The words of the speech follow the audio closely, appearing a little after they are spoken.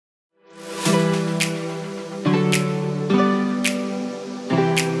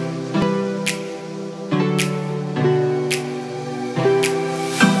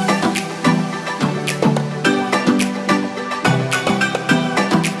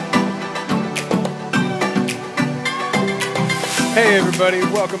Hey everybody,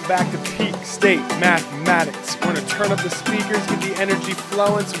 welcome back to Peak State Mathematics. We're going to turn up the speakers, get the energy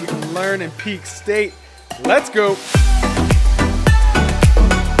flowing so we can learn in peak state. Let's go!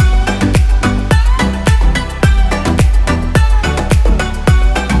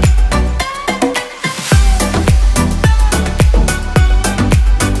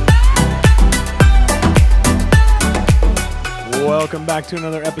 Welcome back to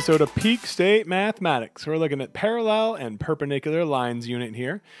another episode of Peak State Mathematics. We're looking at parallel and perpendicular lines unit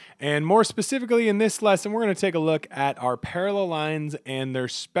here. And more specifically in this lesson, we're going to take a look at our parallel lines and their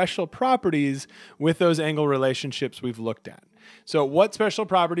special properties with those angle relationships we've looked at. So what special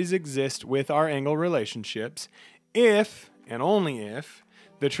properties exist with our angle relationships if, and only if,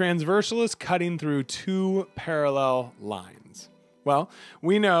 the transversal is cutting through two parallel lines? Well,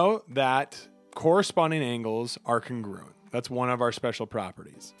 we know that corresponding angles are congruent. That's one of our special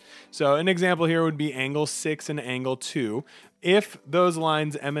properties. So an example here would be angle 6 and angle 2. If those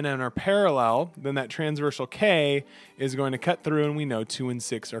lines M and N are parallel, then that transversal K is going to cut through, and we know 2 and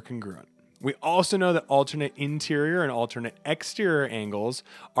 6 are congruent. We also know that alternate interior and alternate exterior angles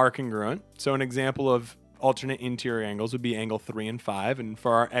are congruent. So an example of alternate interior angles would be angle 3 and 5, and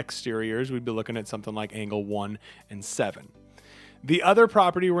for our exteriors, we'd be looking at something like angle 1 and 7. The other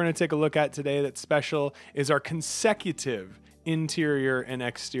property we're going to take a look at today that's special is our consecutive interior and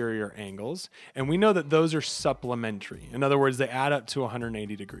exterior angles. And we know that those are supplementary. In other words, they add up to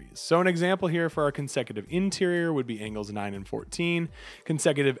 180 degrees. So an example here for our consecutive interior would be angles 9 and 14.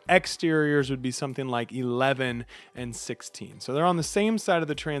 Consecutive exteriors would be something like 11 and 16. So they're on the same side of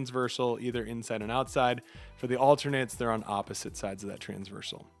the transversal, either inside and outside. For the alternates, they're on opposite sides of that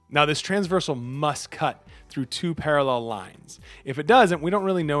transversal. Now, this transversal must cut through two parallel lines. If it doesn't, we don't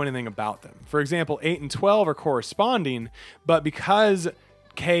really know anything about them. For example, 8 and 12 are corresponding, but because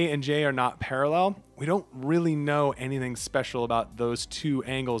K and J are not parallel, we don't really know anything special about those two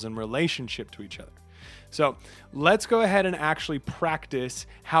angles in relationship to each other. So let's go ahead and actually practice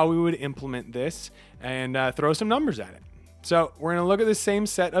how we would implement this and throw some numbers at it. So we're going to look at the same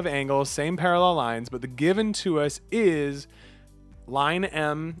set of angles, same parallel lines, but the given to us is line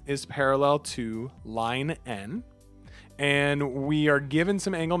M is parallel to line N, and we are given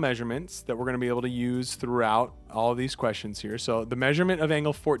some angle measurements that we're going to be able to use throughout all of these questions here. So the measurement of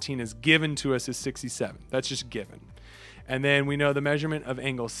angle 14 is given to us as 67. That's just given. And then we know the measurement of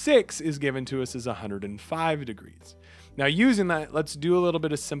angle 6 is given to us as 105 degrees. Now using that, let's do a little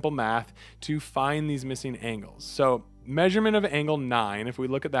bit of simple math to find these missing angles. So measurement of angle 9, if we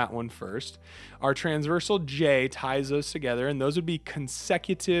look at that one first, our transversal J ties those together, and those would be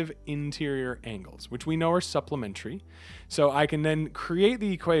consecutive interior angles, which we know are supplementary. So I can then create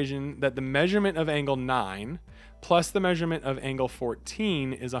the equation that the measurement of angle 9 plus the measurement of angle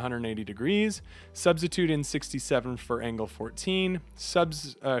 14 is 180 degrees. Substitute in 67 for angle 14.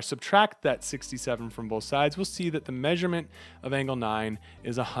 Subtract that 67 from both sides. We'll see that the measurement of angle 9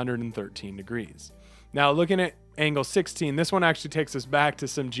 is 113 degrees. Now looking at angle 16, this one actually takes us back to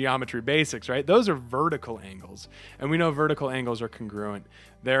some geometry basics, right? Those are vertical angles, and we know vertical angles are congruent.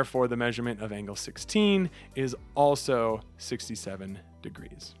 Therefore, the measurement of angle 16 is also 67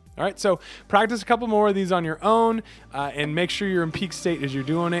 degrees. All right, so practice a couple more of these on your own and make sure you're in peak state as you're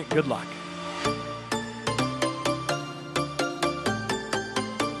doing it. Good luck.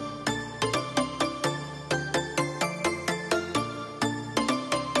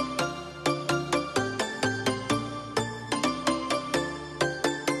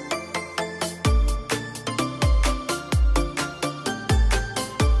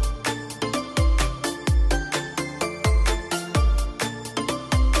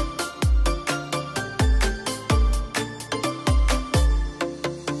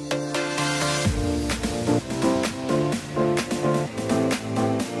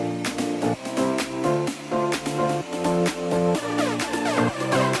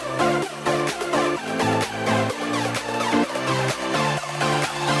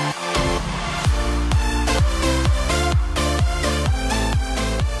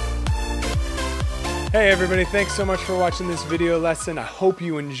 Hey everybody, thanks so much for watching this video lesson. I hope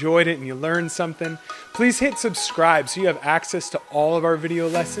you enjoyed it and you learned something. Please hit subscribe so you have access to all of our video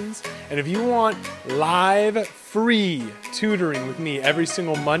lessons. And if you want live, free tutoring with me every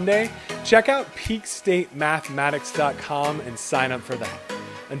single Monday, check out peakstatemathematics.com and sign up for that.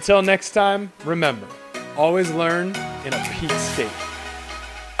 Until next time, remember, always learn in a peak state.